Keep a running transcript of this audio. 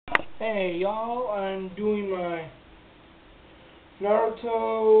Hey y'all, I'm doing my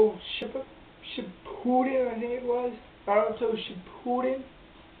Naruto Shippuden, I think it was. Naruto Shippuden.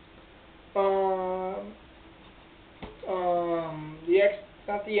 Um, the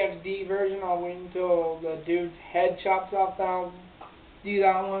not the XD version. I'll wait until the dude's head chops off. Then I'll do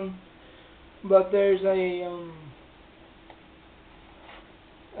that one. But there's a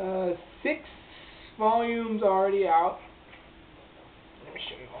 6 volumes already out. Let me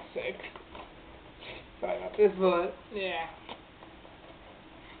show you one sec. Sorry about this, but yeah.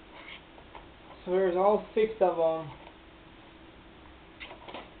 So there's all 6 of them.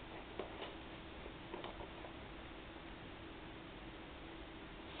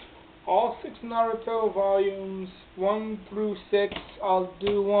 All 6 Naruto volumes, 1 through 6. I'll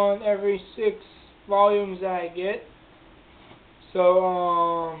do one every 6 volumes that I get.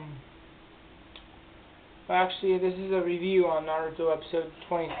 So, actually, this is a review on Naruto episode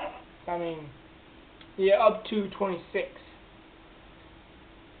 20. Up to 26.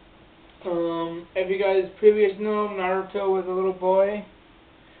 If you guys previously know, Naruto was a little boy.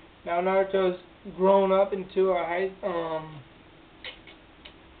 Now Naruto's grown up into a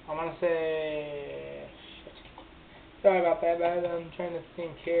I'm gonna say, sorry about that, but I'm trying to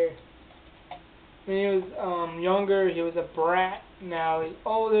think here. When he was younger, he was a brat. Now he's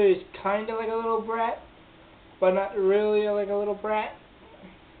older, he's kind of like a little brat, but not really like a little brat.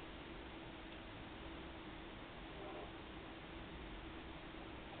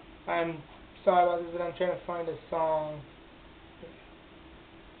 I'm sorry about this, but I'm trying to find a song.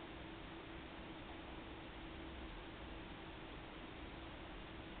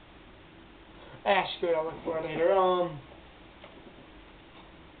 Screw it, I'll look for it later.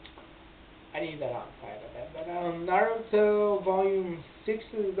 I need that outside of that. But Naruto Volume 6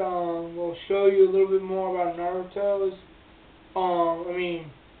 is will show you a little bit more about Naruto's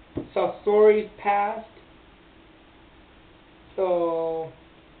Sasori's past. So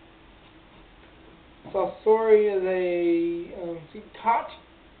Sasori is a I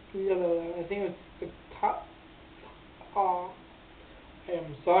think it's the top.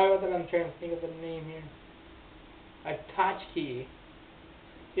 I'm sorry about that. I'm trying to think of the name here. Itachi.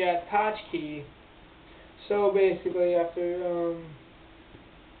 Yeah, Itachi. So basically, after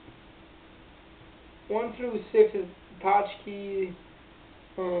 1 through 6 is Itachi.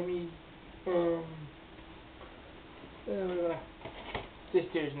 This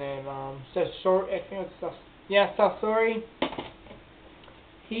dude's name. Sasori. I think it's Sasori.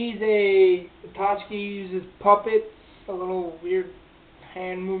 Itachi uses puppets. A little weird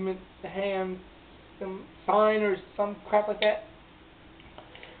hand movement, some sign or some crap like that.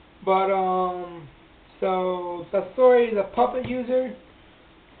 But so Sasori is a puppet user,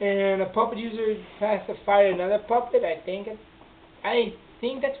 and a puppet user has to fight another puppet. I think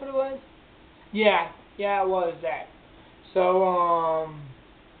that's what it was. Yeah, it was that. So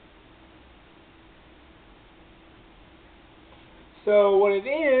so what it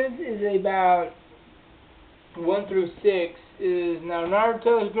is about 1 through 6 is now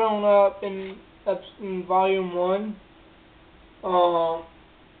Naruto has grown up in Volume 1,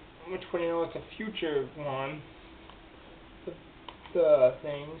 which one it's a future one, the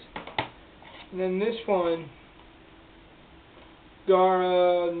things, and then this one,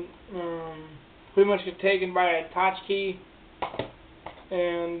 Gaara pretty much gets taken by Itachi,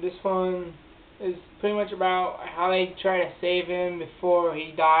 and this one is pretty much about how they try to save him before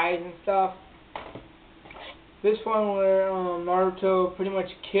he dies and stuff. This one where Naruto pretty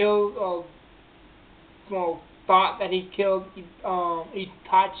much killed, thought that he killed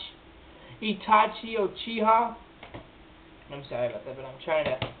Itachi Uchiha. I'm sorry about that, but I'm trying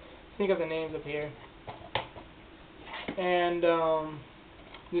to think of the names up here. And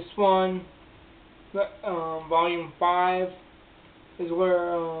this one, Volume 5, is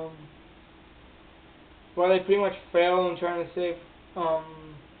where they pretty much fail in trying to save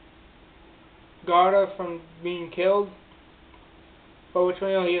Gaara from being killed, but which he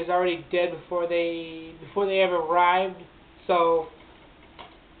was already dead before they ever arrived. So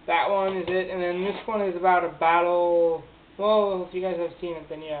that one is it, and then this one is about a battle. Well, if you guys have seen it,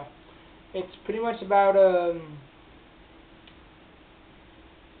 then yeah, it's pretty much about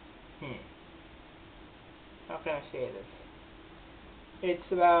how can I say this?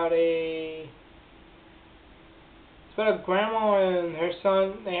 It's about a grandma and her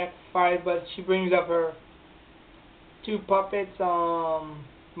son. They have to fight, but she brings up her 2 puppets, mom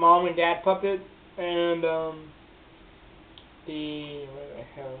and dad puppet, and where the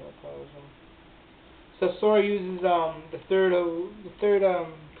hell was them? Sasori uses the third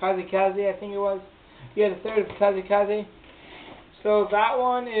Kazekaze, I think it was. Yeah, the third of Kazekaze. So that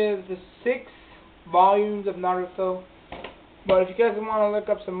one is the 6 volumes of Naruto. But if you guys want to look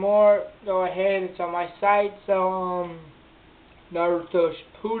up some more, go ahead. It's on my site. So Naruto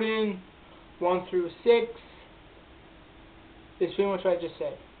Shippuden 1 through 6 is pretty much what I just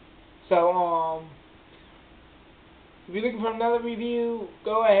said. So if you're looking for another review,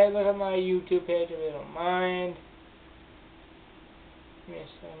 go ahead, look at my YouTube page if you don't mind. Yes,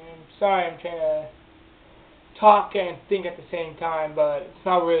 I'm sorry, I'm trying to talk and think at the same time, but it's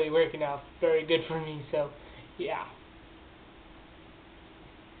not really working out very good for me, so yeah.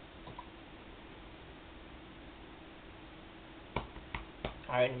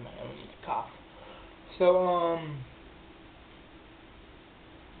 I don't need to cough. So,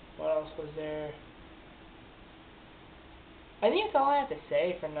 what else was there? I think that's all I have to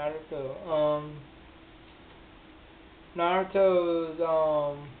say for Naruto. Naruto's,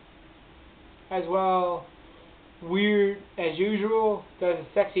 as well, weird as usual, does a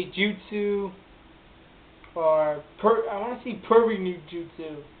sexy jutsu, or I want to see pervy new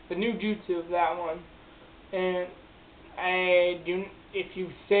jutsu, the new jutsu of that one, and if you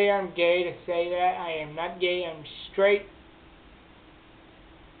say I'm gay to say that, I am not gay, I'm straight,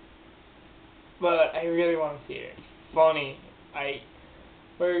 but I really want to see it. It's funny.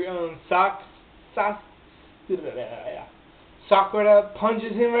 Where Sakura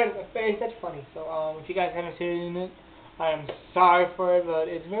punches him right in the face. That's funny. So if you guys haven't seen it, I am sorry for it, but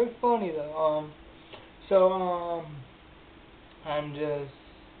it's very funny though. I'm just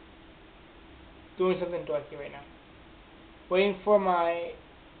doing something dorky right now. Waiting for my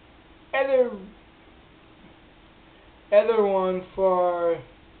other one for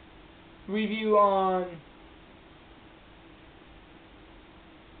review on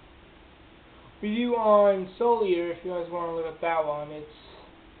Soul Eater. If you guys want to look at that one, it's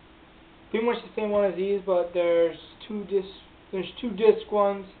pretty much the same one as these, but there's two disc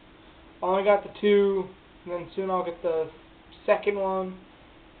ones. I only got the 2, and then soon I'll get the second one.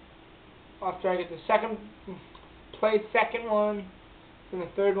 After I get the second one, then the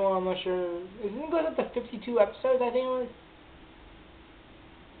third one, I'm not sure. Isn't it goes up to 52 episodes, I think it was?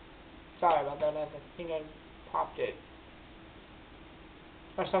 Sorry about that, I think I popped it.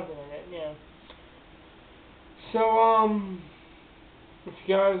 Or something like that, yeah. So, if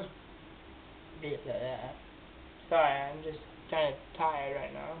you guys... Sorry, I'm just kind of tired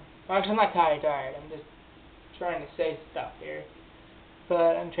right now. Actually, I'm not tired, I'm just trying to say stuff here.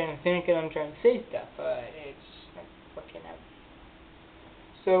 But I'm trying to think and I'm trying to say stuff, but it's not working out.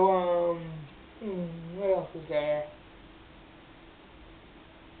 So, what else is there?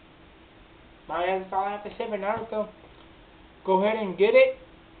 That's all I have to say for Naruto. Go ahead and get it.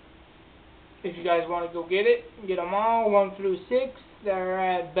 If you guys want to go get it, get them all, 1 through 6. They're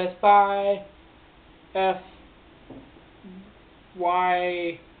at Best Buy, FYE,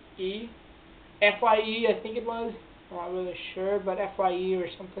 I think it was. I'm not really sure, but FYE or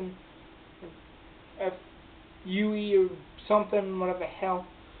something. FUE or something, whatever the hell.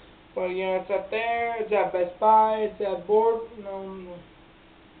 But yeah, it's up there, it's at Best Buy, it's at Board.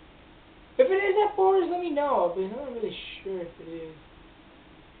 If it is at Borders, let me know, because I'm not really sure if it is.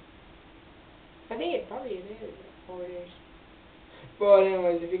 I think it probably is at Borders. But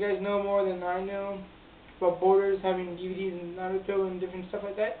anyways, if you guys know more than I know about Borders having DVDs and Naruto and different stuff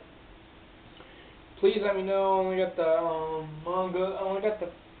like that, please let me know. I only got the manga, I only got the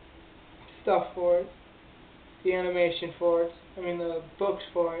stuff for it, the animation for it, the books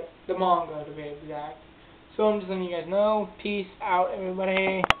for it, the manga to be exact. So I'm just letting you guys know. Peace out,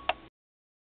 everybody.